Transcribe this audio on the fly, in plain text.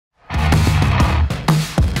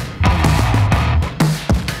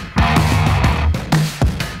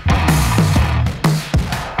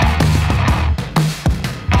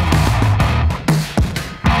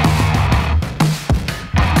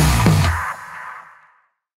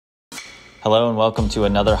Hello and welcome to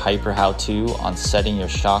another Hyper how-to on setting your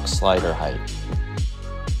shock slider height.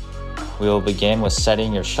 We will begin with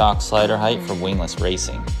setting your shock slider height for wingless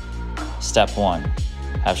racing. Step 1.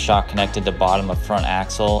 Have shock connected to bottom of front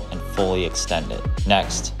axle and fully extended.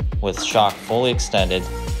 Next, with shock fully extended,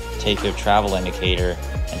 take your travel indicator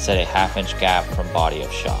and set a 1/2 inch gap from body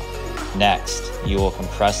of shock. Next, you will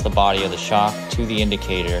compress the body of the shock to the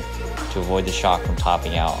indicator to avoid the shock from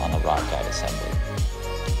topping out on the rod guide assembly.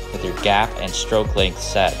 With your gap and stroke length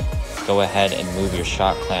set, go ahead and move your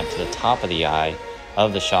shock clamp to the top of the eye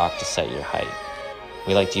of the shock to set your height.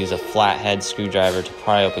 We like to use a flathead screwdriver to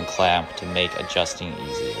pry open clamp to make adjusting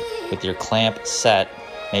easier. With your clamp set,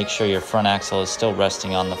 make sure your front axle is still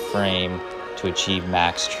resting on the frame to achieve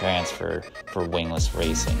max transfer for wingless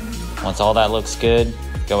racing. Once all that looks good,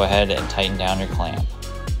 go ahead and tighten down your clamp.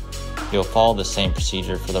 You'll follow the same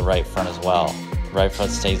procedure for the right front as well. The right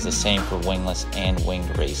front stays the same for wingless and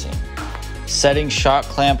winged racing. Setting shock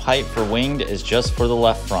clamp height for winged is just for the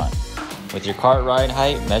left front. With your cart ride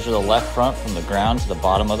height, measure the left front from the ground to the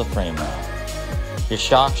bottom of the frame rail. Your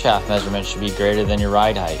shock shaft measurement should be greater than your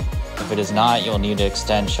ride height. If it is not, you'll need to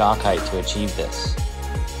extend shock height to achieve this.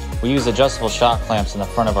 We use adjustable shock clamps in the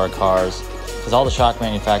front of our cars because all the shock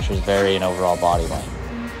manufacturers vary in overall body length.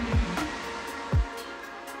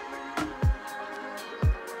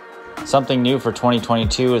 Something new for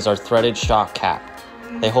 2022 is our threaded shock cap.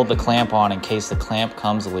 They hold the clamp on in case the clamp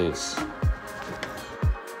comes loose.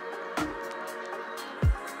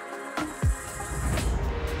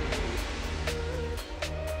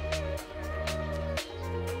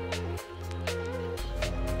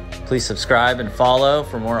 Please subscribe and follow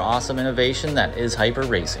for more awesome innovation that is Hyper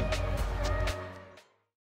Racing.